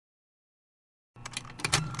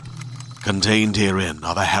Contained herein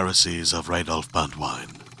are the heresies of Radolf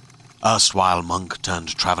Burntwine, erstwhile monk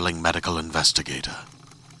turned traveling medical investigator.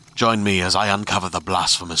 Join me as I uncover the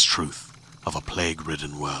blasphemous truth of a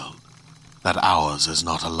plague-ridden world, that ours is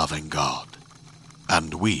not a loving God,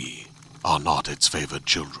 and we are not its favored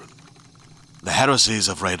children. The heresies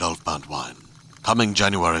of Radolf Burntwine, coming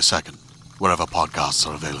January 2nd, wherever podcasts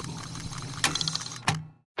are available.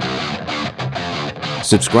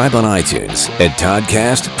 Subscribe on iTunes at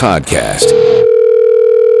Toddcast Podcast.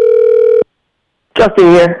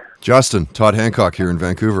 Justin here. Justin, Todd Hancock here in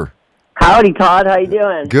Vancouver. Howdy, Todd. How you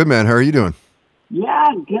doing? Good, man. How are you doing? Yeah,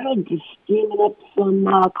 good. Just steaming up some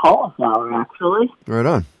cauliflower, actually. Right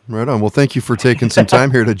on. Well, thank you for taking some time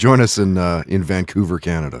here to join us in Vancouver,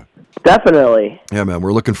 Canada. Definitely. Yeah, man.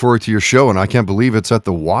 We're looking forward to your show, and I can't believe it's at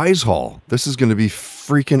the Wise Hall. This is going to be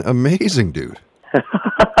freaking amazing, dude.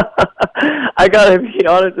 I gotta be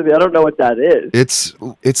honest with you, I don't know what that is.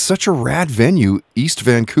 It's such a rad venue, East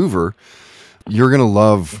Vancouver. You're gonna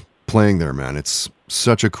love playing there, man. It's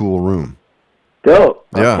such a cool room. Dope.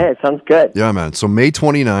 Yeah. Okay, sounds good. Yeah, man. So May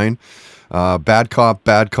 29, Bad Cop,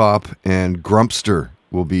 and Grumpster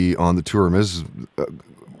will be on the tour. This is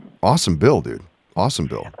awesome bill, dude. Awesome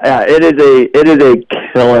bill. Yeah, it is a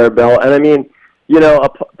killer bill, and I mean, you know,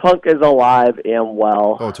 punk is alive and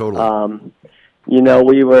well. Oh, totally. You know,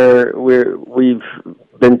 we've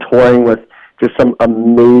been touring with just some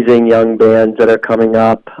amazing young bands that are coming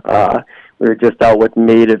up. We were just out with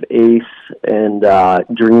Made of Ace and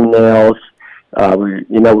Dream Nails. We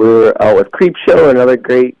were out with Creepshow, another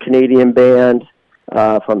great Canadian band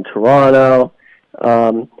from Toronto.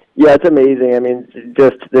 Yeah, it's amazing. I mean,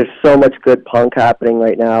 just there's so much good punk happening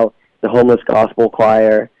right now. The Homeless Gospel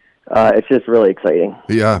Choir. It's just really exciting.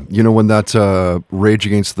 Yeah, you know, when that Rage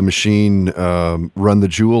Against the Machine Run the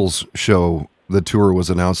Jewels show, the tour was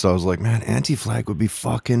announced, I was like, man, Anti-Flag would be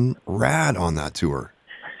fucking rad on that tour.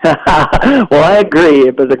 Well, I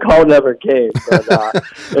agree, but the call never came. But,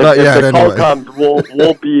 if the call comes,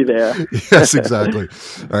 we'll be there. Yes, exactly.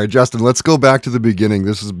 All right, Justin, let's go back to the beginning.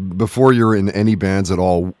 This is before you're in any bands at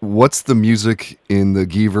all. What's the music in the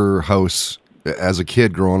Geever house as a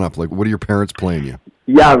kid growing up? Like, what are your parents playing you?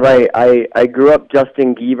 Yeah, right. I grew up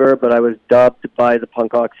Justin Geever, but I was dubbed by the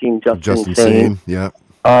punk rock scene Justin Sane. Yeah.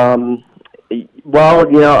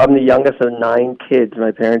 Well, you know, I'm the youngest of 9 kids.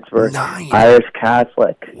 My parents were 9. Irish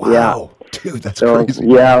Catholic. Wow. Yeah. Dude, that's crazy.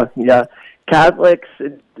 Yeah. Catholics,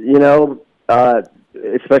 you know,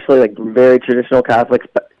 especially like very traditional Catholics,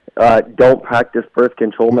 don't practice birth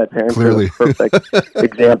control. My parents Clearly. are a perfect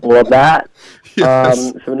example of that.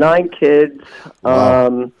 Yes. So 9 kids.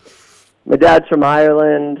 Wow. My dad's from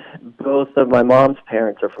Ireland. Both of my mom's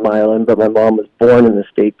parents are from Ireland, but my mom was born in the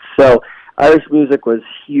States. So Irish music was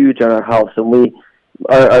huge in our house, and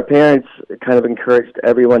our parents kind of encouraged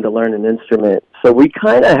everyone to learn an instrument. So we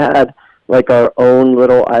kind of had like our own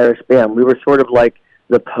little Irish band. We were sort of like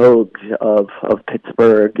the Pogues of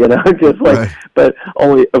Pittsburgh, you know, just like, right. But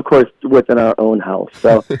only, of course, within our own house.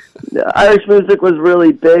 So Irish music was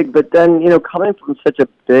really big, but then, you know, coming from such a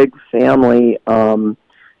big family,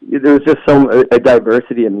 there was just a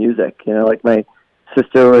diversity of music, you know, like my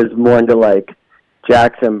sister was more into like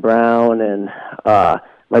Jackson Browne, and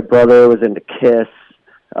my brother was into Kiss.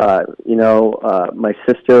 My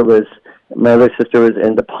other sister was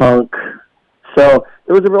into punk. So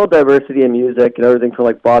there was a real diversity in music, and everything from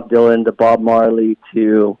like Bob Dylan to Bob Marley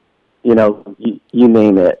to, you know, you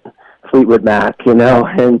name it, Fleetwood Mac, you know.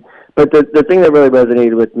 But the thing that really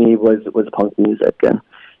resonated with me was punk music, and,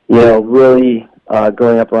 you know, really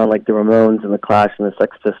growing up around like the Ramones and the Clash and the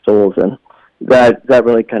Sex Pistols, and that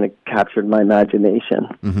really kind of captured my imagination.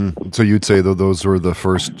 Mm-hmm. So you'd say though those were the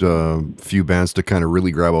first few bands to kind of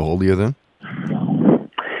really grab a hold of you then?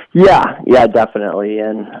 Yeah, definitely.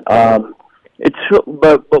 And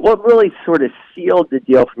but what really sort of sealed the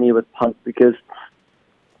deal for me with punk, because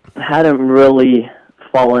I hadn't really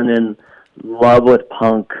fallen in love with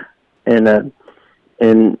punk in a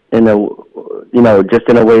just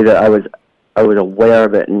in a way that I was aware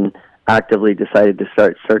of it and actively decided to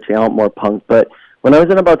start searching out more punk. But when I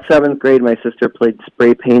was in about 7th grade, my sister played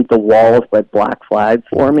Spray Paint the Walls by Black Flag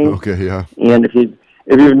for me. Okay, yeah. And if you've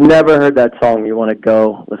never heard that song, you want to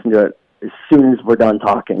go listen to it as soon as we're done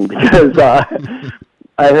talking, because I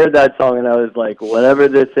heard that song and I was like, whatever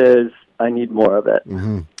this is, I need more of it.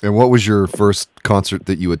 Mm-hmm. And what was your first concert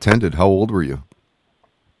that you attended? How old were you?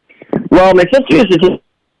 Well, my sister used to just,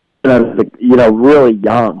 when I was, you know, really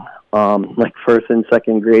young, like 1st and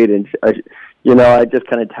 2nd grade, and I just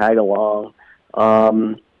kind of tag along.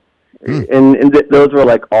 Those were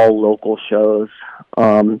like all local shows.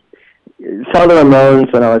 Saw the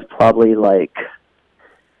Ramones when I was probably like,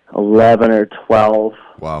 11 or 12.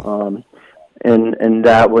 Wow. And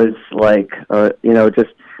that was like, just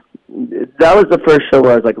that was the first show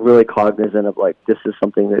where I was like really cognizant of like this is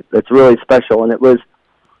something that's really special, and it was,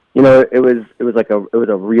 it was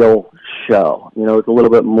a real show. It's a little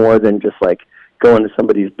bit more than just like going to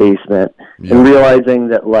somebody's basement and realizing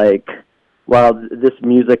that like, wow, this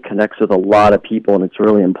music connects with a lot of people, and it's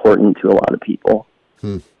really important to a lot of people.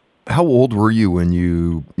 How old were you when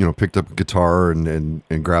you picked up a guitar and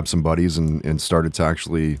grabbed some buddies and started to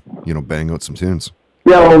actually, bang out some tunes?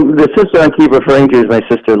 Yeah, well, the sister I keep referring to is my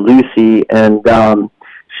sister Lucy, and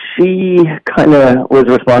she kind of was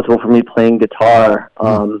responsible for me playing guitar.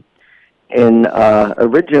 And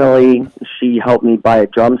originally, she helped me buy a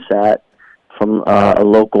drum set from a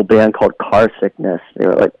local band called Car Sickness. They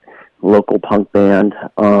were like a local punk band.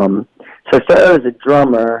 So I started as a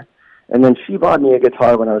drummer, and then she bought me a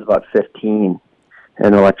guitar when I was about 15,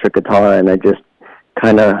 an electric guitar, and I just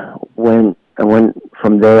kind of went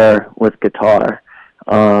from there with guitar.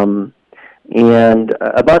 And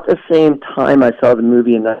about the same time, I saw the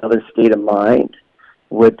movie Another State of Mind,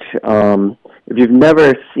 which, if you've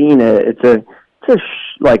never seen it, it's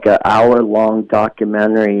like an hour-long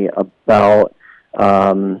documentary about,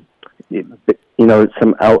 a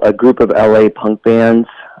group of LA punk bands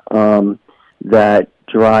that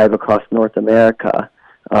drive across North America.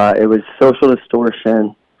 It was Social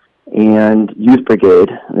Distortion and Youth Brigade.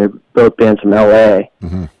 They're both bands from LA,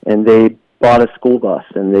 and they bought a school bus,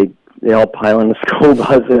 and they all pile in the school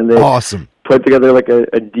bus, and they awesome. Put together like a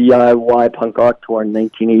DIY punk rock tour in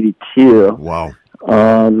 1982. Wow.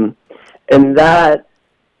 And that,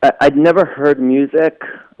 I'd never heard music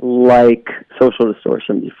like Social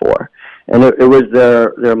Distortion before. And it was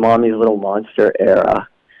their Mommy's Little Monster era.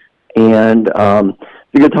 And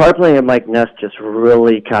the guitar playing of Mike Ness just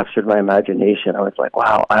really captured my imagination. I was like,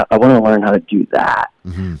 wow, I want to learn how to do that.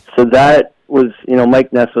 So that was,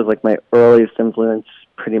 Mike Ness was like my earliest influence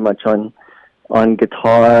pretty much on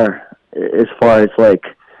guitar, as far as like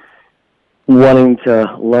wanting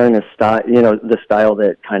to learn a style, the style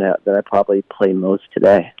that I probably play most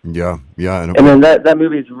today. Yeah. And then that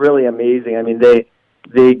movie is really amazing. I mean,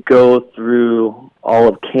 they go through all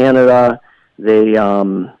of Canada. They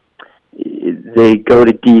go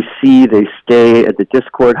to DC. They stay at the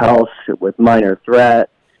Discord House with Minor Threat.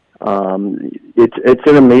 It's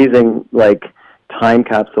an amazing like time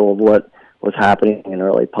capsule of what was happening in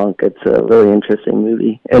early punk. It's a really interesting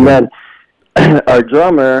movie. And then our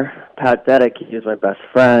drummer, Pat Dedek, he was my best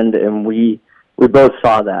friend, and we both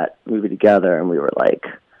saw that movie together, and we were like,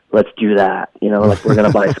 let's do that. Like we're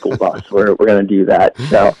going to buy a school bus. We're going to do that.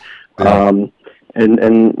 So, and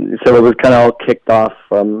so it was kind of all kicked off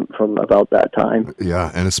from about that time. Yeah,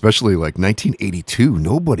 and especially like 1982,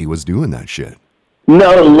 nobody was doing that shit.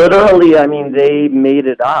 No, literally, I mean, they made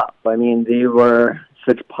it up. I mean, they were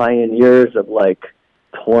such pioneers of like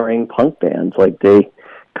touring punk bands. Like they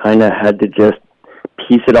kind of had to just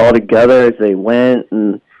piece it all together as they went,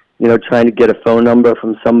 and trying to get a phone number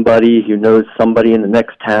from somebody who knows somebody in the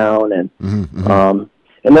next town, and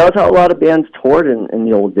and that was how a lot of bands toured in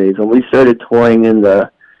the old days. When we started touring in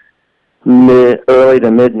the early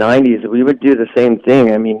to mid '90s, we would do the same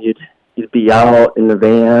thing. I mean, you'd be out in the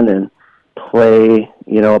van and play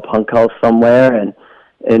a punk house somewhere,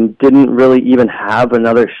 and didn't really even have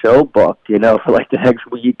another show booked, for like the next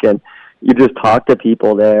week. And you just talk to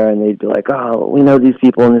people there, and they'd be like, oh, we know these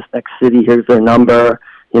people in this next city. Here's their number,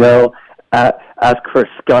 ask for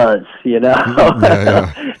Scuzz,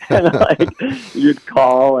 Yeah. And like, you'd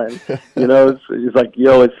call, and, he's like,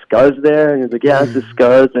 yo, is Scuzz there? And he's like, yeah, it's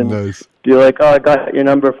Scuzz. And nice. be like, oh, I got your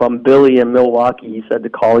number from Billy in Milwaukee. He said to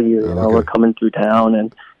call you, we're coming through town,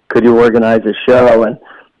 and could you organize a show? And,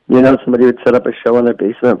 somebody would set up a show in their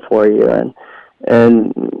basement for you, and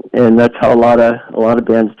that's how a lot of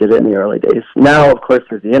bands did it in the early days. Now, of course,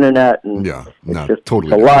 there's the internet, and it's a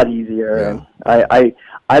lot easier. Yeah. And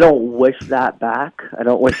I don't wish that back. I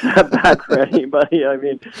don't wish that back for anybody. I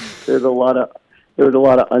mean, there was a lot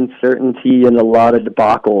of uncertainty and a lot of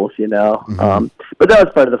debacles, but that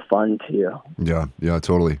was part of the fun too. Yeah,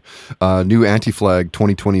 totally. New Anti-Flag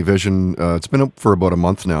 2020 Vision. It's been up for about a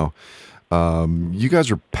month now. You guys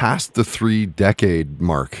are past the 3-decade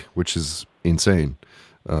mark, which is insane.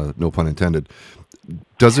 No pun intended.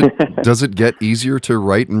 Does it get easier to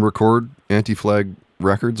write and record Anti-Flag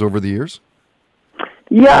records over the years?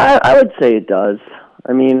 Yeah, I would say it does.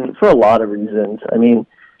 I mean, for a lot of reasons. I mean,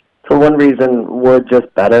 for one reason, we're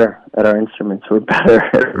just better at our instruments. We're better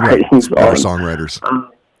at writing songs. Better songwriters.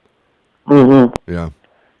 Mm-hmm. Yeah.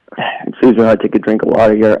 Excuse me, I take a drink of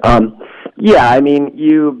water here. Yeah, I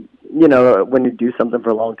mean, you know, when you do something for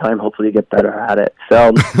a long time, hopefully you get better at it.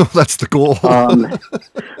 So that's the goal.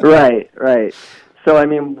 Right. So, I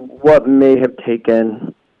mean, what may have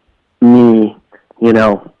taken me, you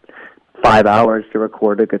know, 5 hours to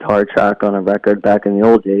record a guitar track on a record back in the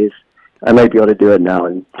old days, I might be able to do it now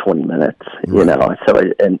in 20 minutes, you know, so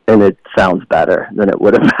and it sounds better than it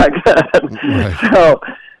would have back then. Right. So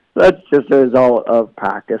that's just a result of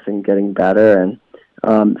practice and getting better. And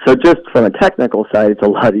so just from a technical side, it's a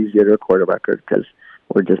lot easier to record a record because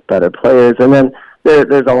we're just better players. And then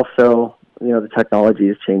there's also, you know, the technology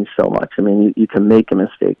has changed so much. I mean, you can make a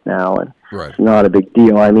mistake now, and it's not a big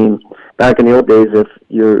deal. I mean, back in the old days, if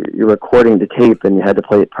you're recording the tape and you had to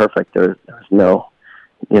play it perfect, there was no,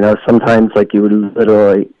 you know, sometimes like you would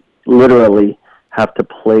literally have to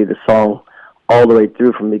play the song all the way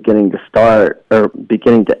through from beginning to start or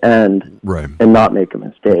beginning to end, and not make a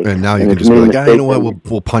mistake. And now you can just be like, you know what,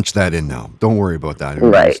 we'll punch that in now. Don't worry about that.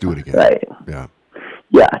 Let's do it again.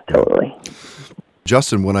 Yeah, totally.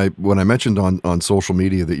 Justin, when I mentioned on social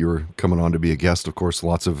media that you were coming on to be a guest, of course,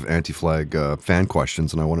 lots of Anti-Flag fan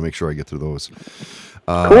questions, and I want to make sure I get through those.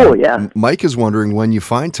 Cool, yeah. Mike is wondering, when you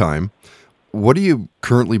find time, what are you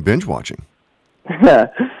currently binge watching?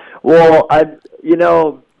 Well, you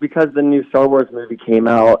know, because the new Star Wars movie came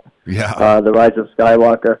out, The Rise of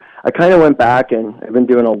Skywalker, I kind of went back and I've been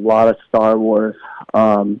doing a lot of Star Wars,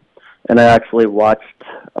 and I actually watched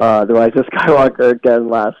The Rise of Skywalker again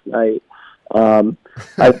last night.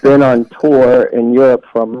 I've been on tour in Europe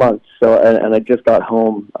for a month, so and I just got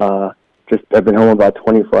home. I've been home about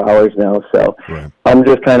 24 hours now, so I'm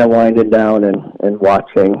just kind of winding down and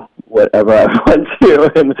watching whatever I want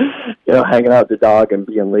to, and you know, hanging out with the dog and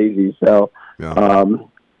being lazy. So,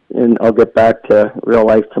 and I'll get back to real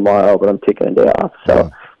life tomorrow, but I'm taking a day off.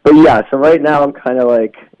 So, but yeah, so right now I'm kind of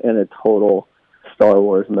like in a total Star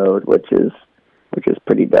Wars mode, which is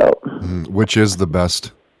pretty dope. Which is the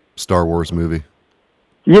best Star Wars movie?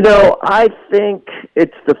 You know, I think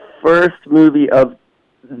it's the first movie of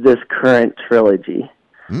this current trilogy,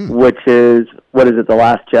 which is, what is it, The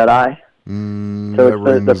Last Jedi? So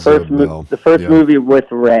it's the first movie with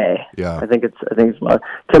Rey. Yeah, I think it's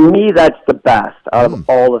to me that's the best out of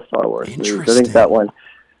all the Star Wars movies. I think that one,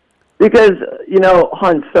 because you know,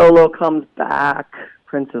 Han Solo comes back,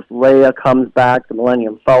 Princess Leia comes back, the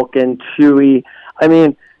Millennium Falcon, Chewie. I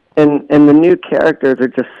mean, and the new characters are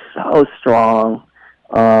just so strong.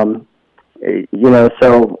 You know,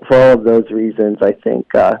 so for all of those reasons, I think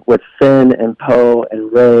with Finn and Poe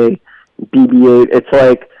and Rey, BB-8, it's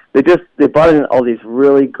like they brought in all these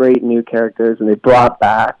really great new characters, and they brought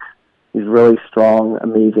back these really strong,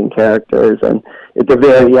 amazing characters. And at the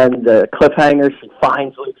very end, the cliffhanger, she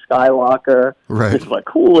finds Luke Skywalker. It's like,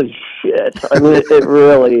 holy shit! I mean,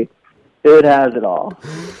 it has it all.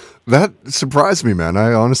 That surprised me, man.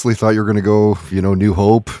 I honestly thought you were going to go, you know, New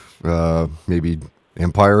Hope, maybe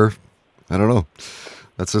Empire. I don't know.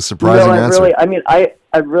 That's a surprising answer.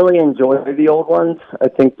 I really enjoy the old ones. I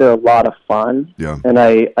think they're a lot of fun. Yeah. And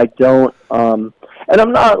I don't, and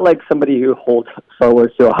I'm not like somebody who holds Star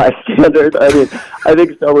Wars to a high standard. I mean, I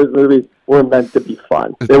think Star Wars movies were meant to be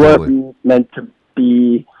fun. They weren't meant to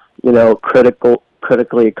be, you know,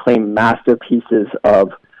 critically acclaimed masterpieces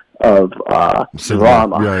of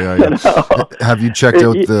drama. Yeah. You know? Have you checked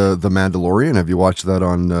out the Mandalorian? Have you watched that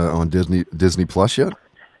on Disney Plus yet?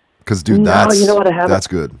 Because dude, you know what, that's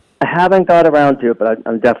good. I haven't got around to it, but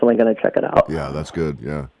I'm definitely going to check it out. Yeah, that's good.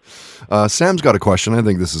 Yeah. Sam's got a question. I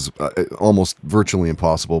think this is almost virtually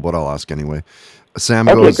impossible, but I'll ask anyway. Sam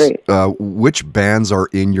goes, which bands are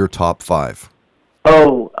in your top 5?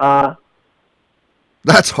 Oh,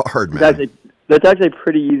 that's hard, man. That's actually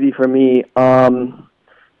pretty easy for me.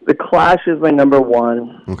 The Clash is my number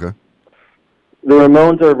 1. Okay. The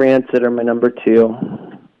Ramones or Rancid are my number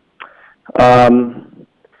 2.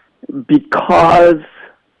 Because,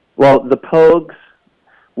 well, the Pogues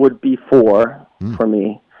would be 4 for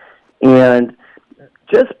me. And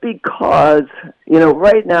just because, you know,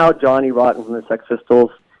 right now Johnny Rotten from the Sex Pistols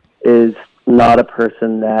is not a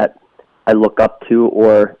person that I look up to,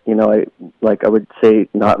 or, you know, I would say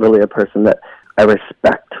not really a person that I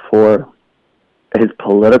respect for his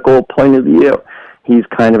political point of view. He's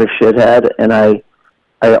kind of a shithead, and I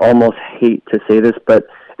almost hate to say this, but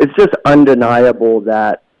it's just undeniable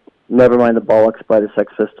that Nevermind the Bollocks by the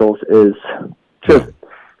Sex Pistols is just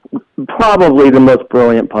probably the most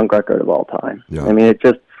brilliant punk record of all time. Yeah. I mean, it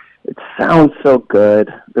sounds so good.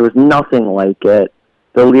 There was nothing like it.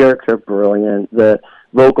 The lyrics are brilliant. The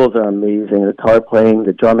vocals are amazing. The guitar playing,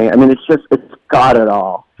 the drumming. I mean, it's got it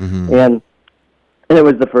all. Mm-hmm. And it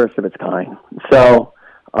was the first of its kind. So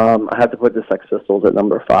I have to put the Sex Pistols at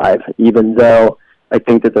number 5, even though I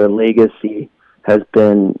think that their legacy has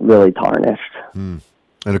been really tarnished. And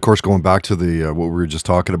of course, going back to the what we were just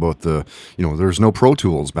talking about, there's no Pro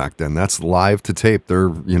Tools back then. That's live to tape. They're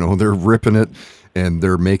ripping it, and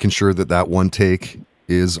they're making sure that one take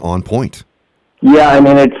is on point. Yeah, I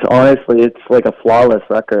mean, it's like a flawless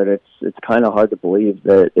record. It's kind of hard to believe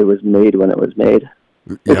that it was made when it was made,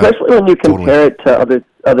 especially when you compare it to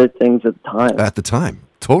other things at the time. At the time,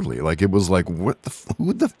 totally. Like, it was like, who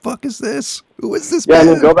the fuck is this? Who is this? Yeah, band?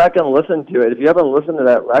 I mean, go back and listen to it. If you haven't listened to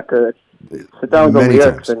that record, sit down with the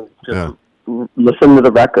lyrics and just listen to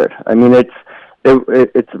the record. I mean, it's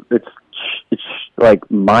like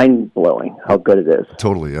mind blowing how good it is.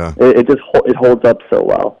 Totally, yeah. It holds up so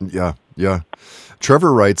well. Yeah. Yeah.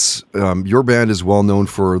 Trevor writes, your band is well known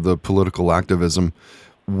for the political activism.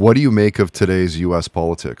 What do you make of today's U.S.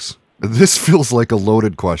 politics? This feels like a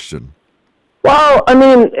loaded question. Well, I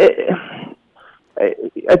mean,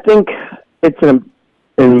 I think it's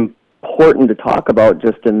important to talk about,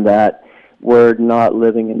 just in that we're not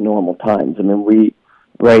living in normal times. I mean, we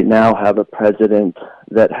right now have a president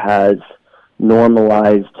that has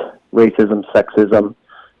normalized racism, sexism,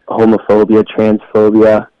 homophobia,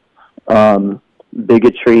 transphobia,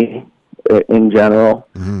 bigotry in general.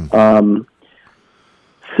 Mm-hmm.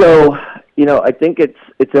 So, I think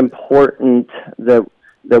it's important that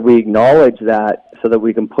we acknowledge that so that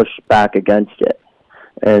we can push back against it.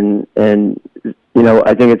 And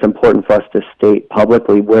I think it's important for us to state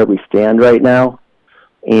publicly where we stand right now,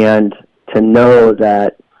 and to know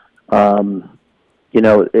that,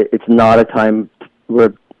 it's not a time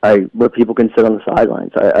where people can sit on the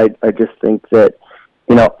sidelines. I just think that,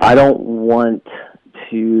 I don't want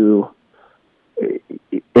to,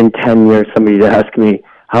 in 10 years, somebody to ask me,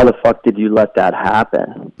 how the fuck did you let that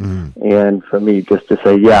happen? Mm-hmm. And for me just to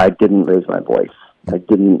say, yeah, I didn't raise my voice. I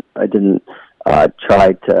didn't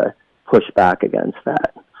try to push back against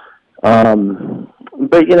that.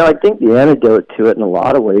 But, I think the antidote to it in a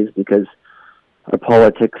lot of ways, because our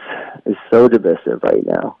politics is so divisive right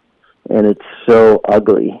now, and it's so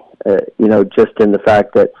ugly, just in the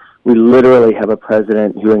fact that we literally have a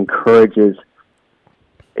president who encourages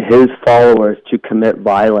his followers to commit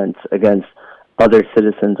violence against other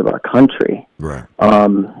citizens of our country, right?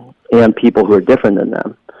 And people who are different than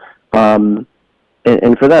them.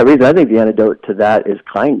 And for that reason, I think the antidote to that is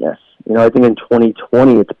kindness. I think in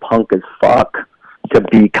 2020, it's punk as fuck to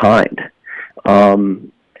be kind,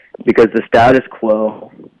 because the status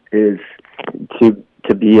quo is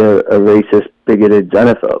to be a racist, bigoted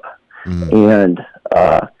xenophobe, and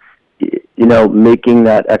making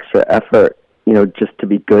that extra effort, just to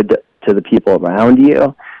be good to the people around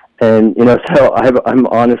you. And, so I'm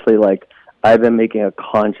honestly, like, I've been making a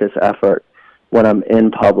conscious effort when I'm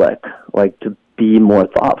in public, like, to be more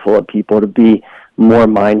thoughtful of people, to be more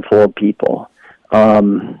mindful of people.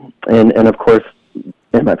 And of course,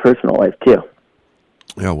 in my personal life, too.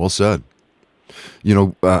 Yeah, well said.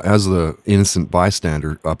 As the innocent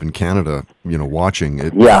bystander up in Canada, watching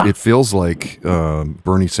it, it feels like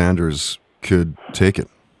Bernie Sanders could take it.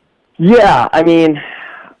 Yeah, I mean,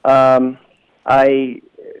 I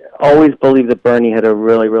always believed that Bernie had a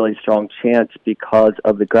really, really strong chance because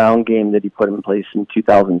of the ground game that he put in place in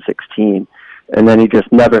 2016, and then he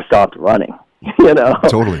just never stopped running.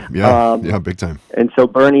 Totally, yeah, big time. And so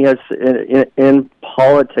Bernie has, in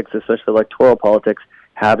politics, especially electoral politics,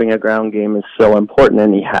 having a ground game is so important,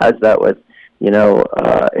 and he has that with,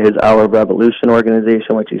 his Our Revolution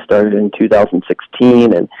organization, which he started in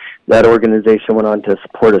 2016, and that organization went on to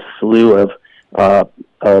support a slew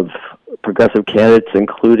of progressive candidates,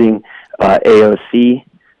 including AOC,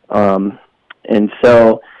 and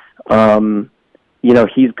so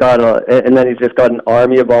he's got and then he's just got an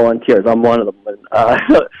army of volunteers. I'm one of them.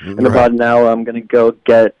 In about an hour, I'm going to go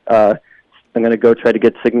try to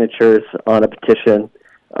get signatures on a petition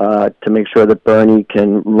to make sure that Bernie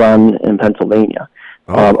can run in Pennsylvania.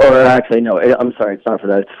 Or actually, no, I'm sorry, it's not for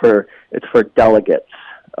that. It's for delegates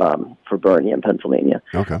for Bernie in Pennsylvania.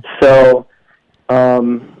 Okay. So,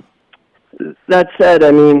 that said,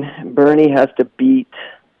 I mean, Bernie has to beat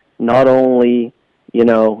not only,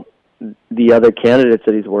 the other candidates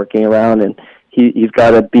that he's working around, and he's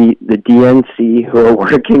got to beat the DNC who are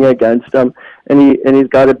working against him, and he's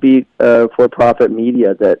got to beat for-profit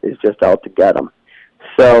media that is just out to get him.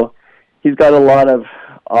 So he's got a lot of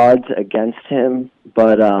odds against him,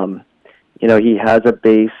 but he has a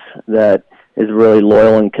base that is really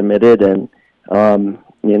loyal and committed, and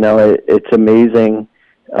it's amazing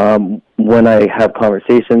when I have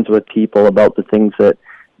conversations with people about the things that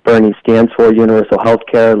Bernie stands for: universal health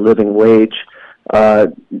care, living wage,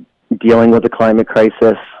 dealing with the climate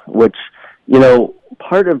crisis, which,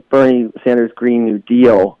 part of Bernie Sanders' Green New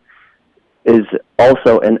Deal is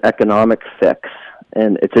also an economic fix,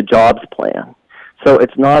 and it's a jobs plan. So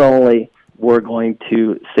it's not only we're going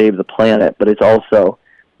to save the planet, but it's also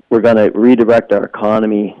we're going to redirect our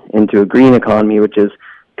economy into a green economy, which is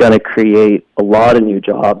going to create a lot of new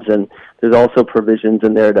jobs. And there's also provisions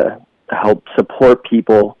in there to help support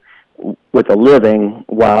people with a living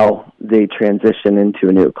while they transition into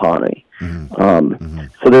a new economy.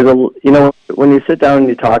 So there's when you sit down and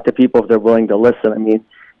you talk to people, if they're willing to listen, I mean,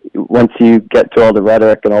 once you get through all the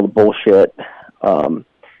rhetoric and all the bullshit,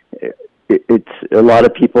 it's a lot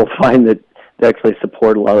of people find that they actually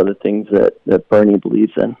support a lot of the things that Bernie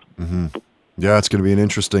believes in. Yeah, it's going to be an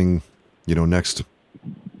interesting, next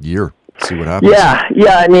year. See what happens.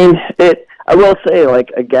 Yeah. I mean, I will say,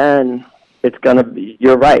 again, it's going to be,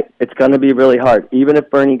 you're right, it's going to be really hard, even if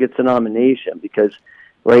Bernie gets a nomination, because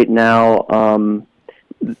right now,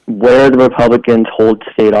 where the Republicans hold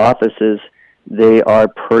state offices, they are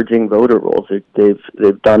purging voter rolls.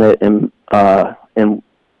 They've done it in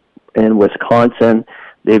Wisconsin.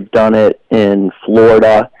 They've done it in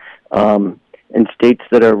Florida, in states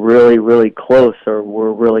that are really, really close or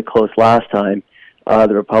were really close last time.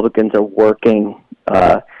 The Republicans are working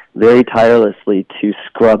very tirelessly to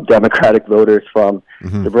scrub Democratic voters from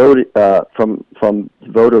the vote from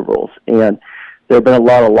voter rolls, and there have been a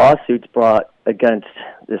lot of lawsuits brought against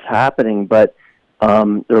this happening. But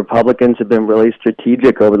the Republicans have been really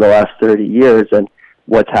strategic over the last 30 years, and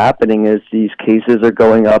what's happening is these cases are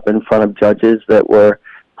going up in front of judges that were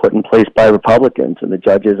put in place by Republicans, and the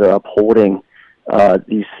judges are upholding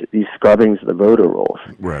these scrubbings of the voter rolls.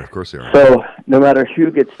 Right, of course they are. So no matter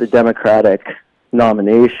who gets the Democratic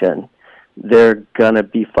nomination, they're going to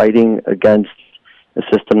be fighting against a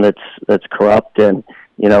system that's corrupt and,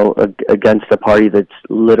 against a party that's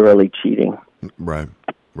literally cheating. Right.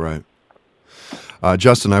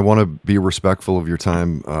 Justin, I want to be respectful of your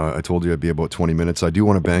time. I told you I'd be about 20 minutes. I do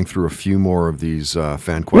want to bang through a few more of these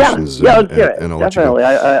fan questions. Yeah, let's do it. And I'll definitely.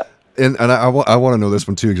 Let you go. And I want to know this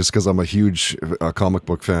one too, just because I'm a huge comic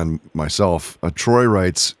book fan myself. Troy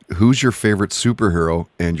writes, "Who's your favorite superhero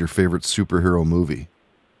and your favorite superhero movie?"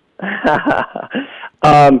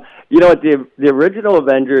 You know what? The original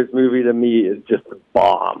Avengers movie to me is just a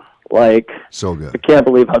bomb. So good. I can't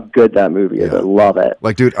believe how good that movie is. I love it.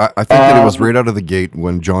 Dude, I think that it was right out of the gate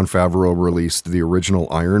when Jon Favreau released the original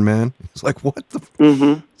Iron Man. It's like, what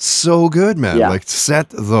the? So good, man. Yeah. Set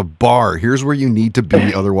the bar. Here's where you need to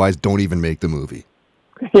be. Otherwise, don't even make the movie.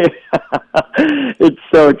 It's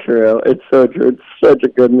so true. It's such a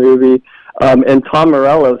good movie. And Tom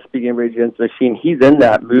Morello, speaking of Rage Against the Machine, he's in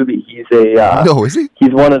that movie. He's no, is he?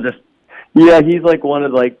 He's one of the. Yeah, he's one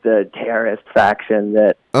of the terrorist faction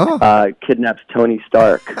that kidnaps Tony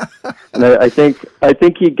Stark. And I think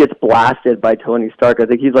he gets blasted by Tony Stark. I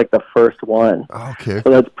think he's the first one. Okay.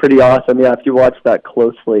 So that's pretty awesome. Yeah, if you watch that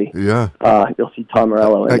closely, you'll see Tom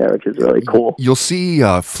Morello in there, which is really cool. You'll see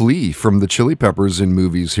Flea from the Chili Peppers in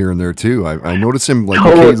movies here and there too. I notice him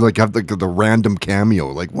Totally. have the random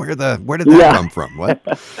cameo. Where did that come from? What?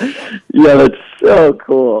 Yeah, that's so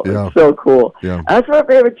cool. Yeah. It's so cool. Yeah. As for my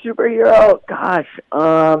favorite superhero, gosh,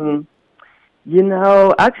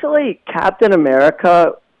 actually Captain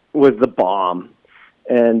America was the bomb.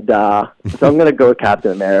 And so I'm going to go with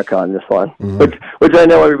Captain America on this one, which I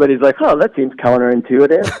know everybody's like, oh, that seems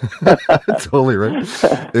counterintuitive. Totally right.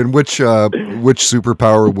 And which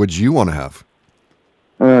superpower would you want to have?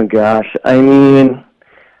 Oh, gosh. I mean,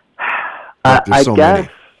 I so guess...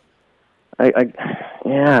 I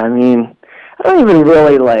mean, I don't even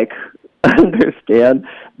really understand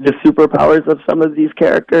the superpowers of some of these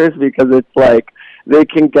characters, because it's they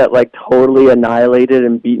can get totally annihilated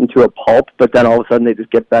and beaten to a pulp, but then all of a sudden they just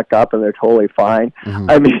get back up and they're totally fine.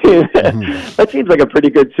 I mean, that seems like a pretty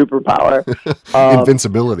good superpower.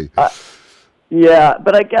 Invincibility. Yeah,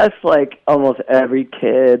 but I guess almost every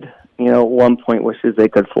kid, at one point wishes they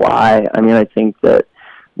could fly. I mean, I think that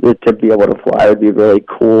to be able to fly would be really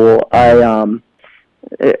cool.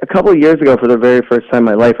 A couple of years ago, for the very first time in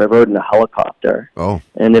my life, I rode in a helicopter. Oh.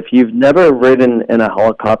 And if you've never ridden in a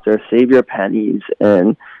helicopter, save your pennies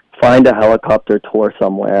and find a helicopter tour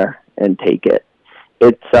somewhere and take it.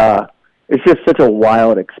 It's just such a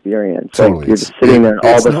wild experience. Totally. You're just sitting there, and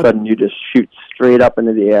all of a sudden you just shoot straight up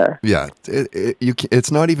into the air. Yeah,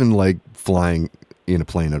 it's not even like flying in a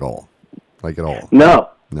plane at all, at all. No.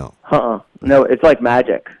 No. No, it's like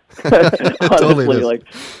magic. Honestly, Totally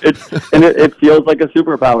it feels like a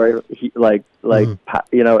superpower. It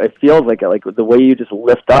feels like it, the way you just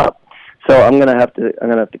lift up. So I'm gonna have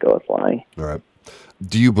to go with flying. All right.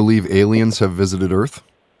 Do you believe aliens have visited Earth?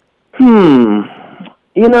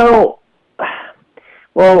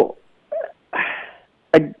 Well,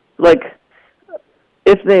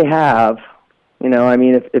 if they have, I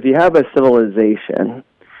mean, if you have a civilization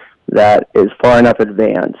that is far enough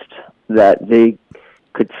advanced that they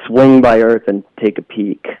could swing by Earth and take a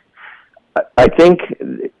peek, I think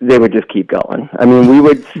they would just keep going. I mean, we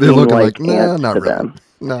would seem like ants not to really. them.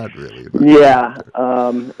 Not really. Yeah,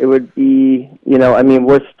 it would be, I mean,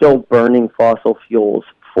 we're still burning fossil fuels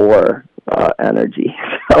for energy.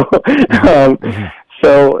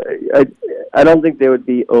 So I don't think they would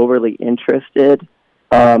be overly interested.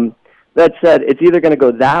 That said, it's either going to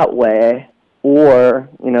go that way or,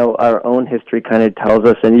 our own history kind of tells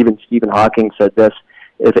us, and even Stephen Hawking said this,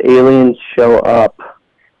 if aliens show up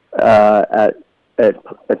at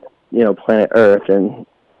planet Earth and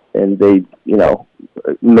they,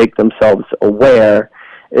 make themselves aware,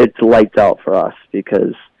 it's lights out for us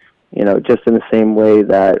because, just in the same way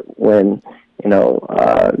that when,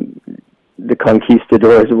 the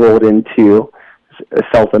conquistadors rolled into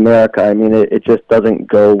South America, I mean, it just doesn't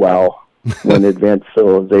go well when advanced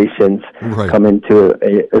civilizations come into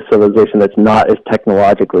a civilization that's not as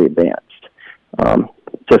technologically advanced.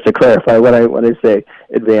 Just to clarify, when I say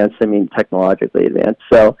advanced, I mean technologically advanced.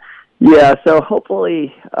 So, yeah, so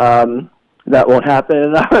hopefully that won't happen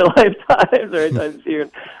in our lifetimes or anytime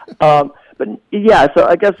soon. But yeah, so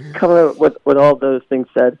I guess coming up with all those things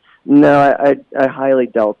said, no, I highly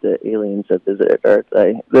doubt that aliens have visited Earth.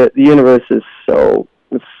 The universe is so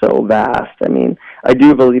vast. I mean, I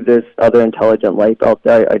do believe there's other intelligent life out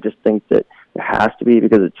there. I just think that there has to be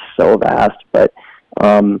because it's so vast. But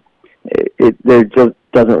there just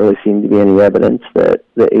doesn't really seem to be any evidence that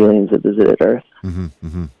the aliens have visited Earth. Mm-hmm,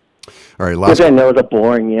 mm-hmm. All right, which I know is a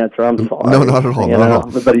boring answer. I'm sorry. No, not at all.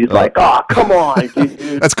 Everybody's like, "Oh, come on,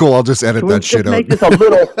 dude." That's cool. I'll just edit that shit out. Make this a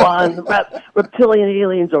little fun. Reptilian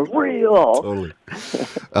aliens are real. Totally.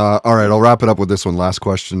 All right, I'll wrap it up with this one. Last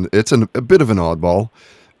question. It's a bit of an oddball.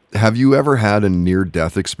 Have you ever had a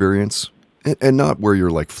near-death experience? And not where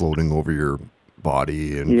you're like floating over your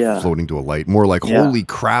body and floating to a light. More like, holy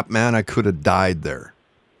crap, man, I could have died there.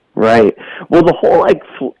 Right. Well, the whole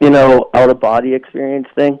out-of-body experience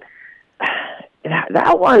thing.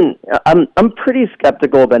 That one, I'm pretty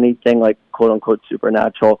skeptical of anything like quote unquote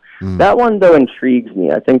supernatural. That one though intrigues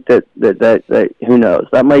me. I think that who knows,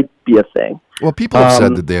 that might be a thing. Well, people have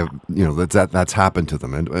said that they have, that's happened to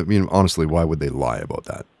them, and I mean, honestly, why would they lie about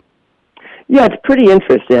that? Yeah, it's pretty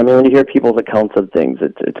interesting. I mean, when you hear people's accounts of things,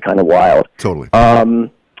 it's kind of wild. Totally.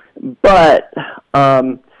 But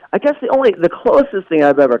I guess the closest thing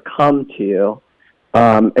I've ever come to,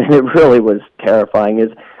 and it really was terrifying, is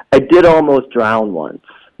I did almost drown once.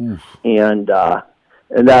 Oof. And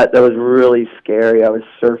that was really scary. I was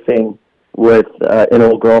surfing with an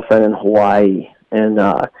old girlfriend in Hawaii, and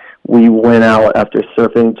we went out after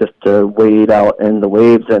surfing just to wade out in the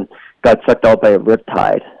waves and got sucked out by a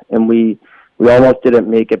riptide, and we almost didn't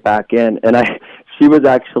make it back in. And she was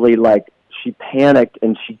actually she panicked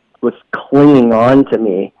and she was clinging on to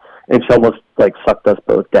me, and she almost sucked us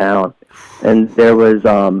both down. And there was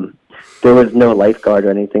no lifeguard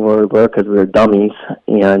or anything where we were because we were dummies,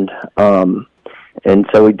 and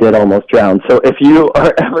so we did almost drown. So if you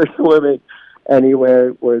are ever swimming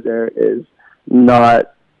anywhere where there is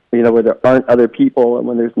not, where there aren't other people and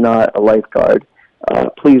when there's not a lifeguard,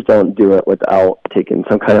 please don't do it without taking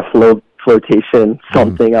some kind of flotation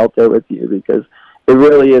something out there with you, because it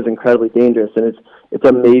really is incredibly dangerous, and it's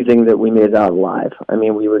amazing that we made it out alive. I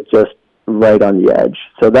mean, we were just right on the edge.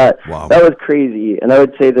 So that was crazy, and I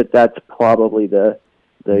would say that that's probably the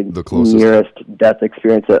closest nearest death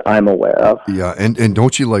experience that I'm aware of. Yeah, and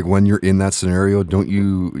don't you, when you're in that scenario,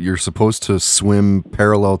 you're supposed to swim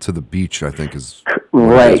parallel to the beach, I think is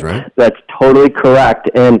right. Right? That's totally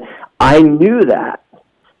correct, and I knew that,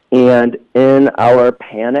 and in our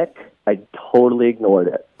panic, I totally ignored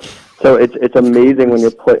it. So it's amazing when you're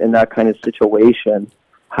put in that kind of situation,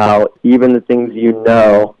 how even the things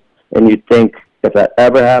and you think, if that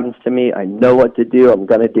ever happens to me, I know what to do, I'm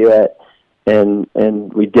going to do it, and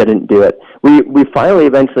we didn't do it. We finally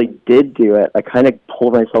eventually did do it. I kind of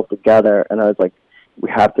pulled myself together, and I was like, we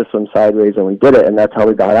have to swim sideways, and we did it, and that's how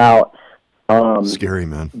we got out. Scary,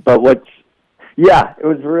 man. But it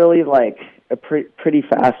was really a pretty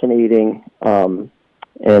fascinating, so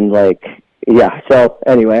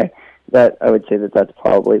anyway, that I would say that's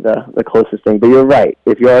probably the closest thing. But you're right.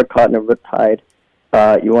 If you are caught in a riptide,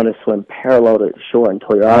 you want to swim parallel to the shore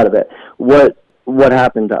until you're out of it. What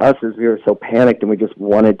happened to us is we were so panicked and we just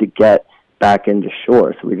wanted to get back into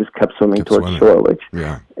shore, so we just kept swimming towards shore,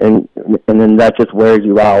 and then that just wears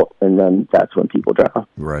you out, and then that's when people drown.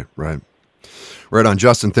 Right. Right on.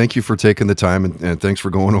 Justin, thank you for taking the time, and thanks for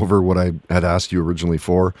going over what I had asked you originally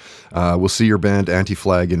for. We'll see your band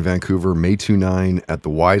Anti-Flag in Vancouver, May 29 at the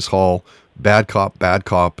Wise Hall. Bad Cop,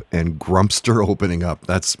 and Grumpster opening up.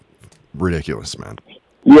 That's ridiculous, man.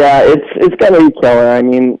 Yeah, it's gonna be killer. I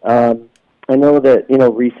mean, I know that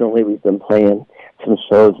recently we've been playing some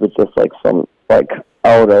shows with just like some like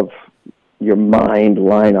out of your mind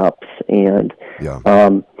lineups, and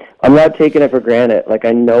I'm not taking it for granted. Like,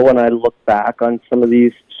 I know when I look back on some of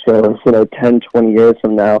these shows, 10, 20 years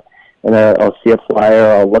from now, and I'll see a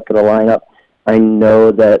flyer, I'll look at a lineup, I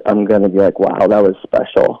know that I'm going to be like, wow, that was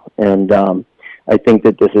special. And I think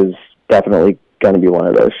that this is definitely going to be one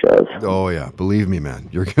of those shows. Oh, yeah. Believe me, man.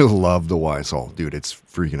 You're going to love the Wise Hall. Dude, it's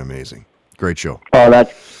freaking amazing. Great show. Oh,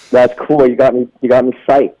 that's cool. You got me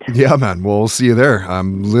psyched. Yeah, man. Well, we'll see you there.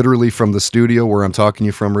 I'm literally from the studio where I'm talking to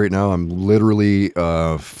you from right now. I'm literally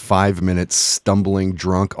 5 minutes stumbling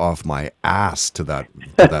drunk off my ass to that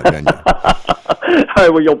venue. All right,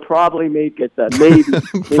 well, you'll probably make it then. Maybe.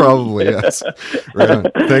 Probably, yes. Right on.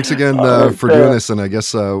 Thanks again for doing this, and I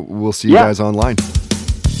guess we'll see you guys online.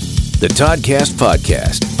 The Toddcast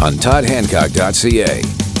Podcast on toddhancock.ca.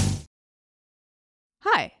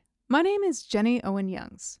 Hi, my name is Jenny Owen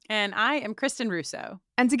Youngs. And I am Kristen Russo.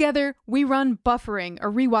 And together, we run Buffering, a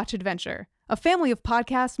Rewatch Adventure, a family of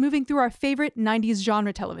podcasts moving through our favorite 90s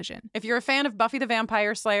genre television. If you're a fan of Buffy the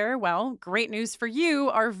Vampire Slayer, well, great news for you.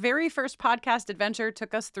 Our very first podcast adventure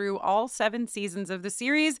took us through all 7 seasons of the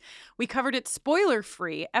series. We covered it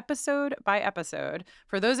spoiler-free, episode by episode.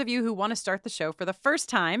 For those of you who want to start the show for the first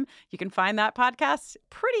time, you can find that podcast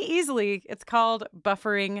pretty easily. It's called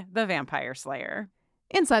Buffering the Vampire Slayer.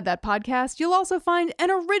 Inside that podcast, you'll also find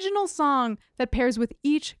an original song that pairs with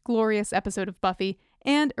each glorious episode of Buffy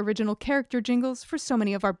and original character jingles for so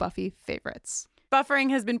many of our Buffy favorites. Buffering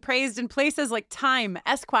has been praised in places like Time,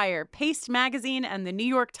 Esquire, Paste Magazine, and the New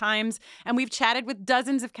York Times, and we've chatted with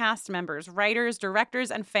dozens of cast members, writers, directors,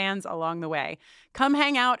 and fans along the way. Come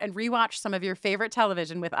hang out and rewatch some of your favorite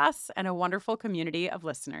television with us and a wonderful community of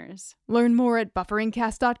listeners. Learn more at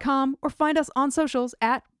bufferingcast.com or find us on socials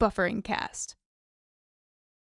at bufferingcast.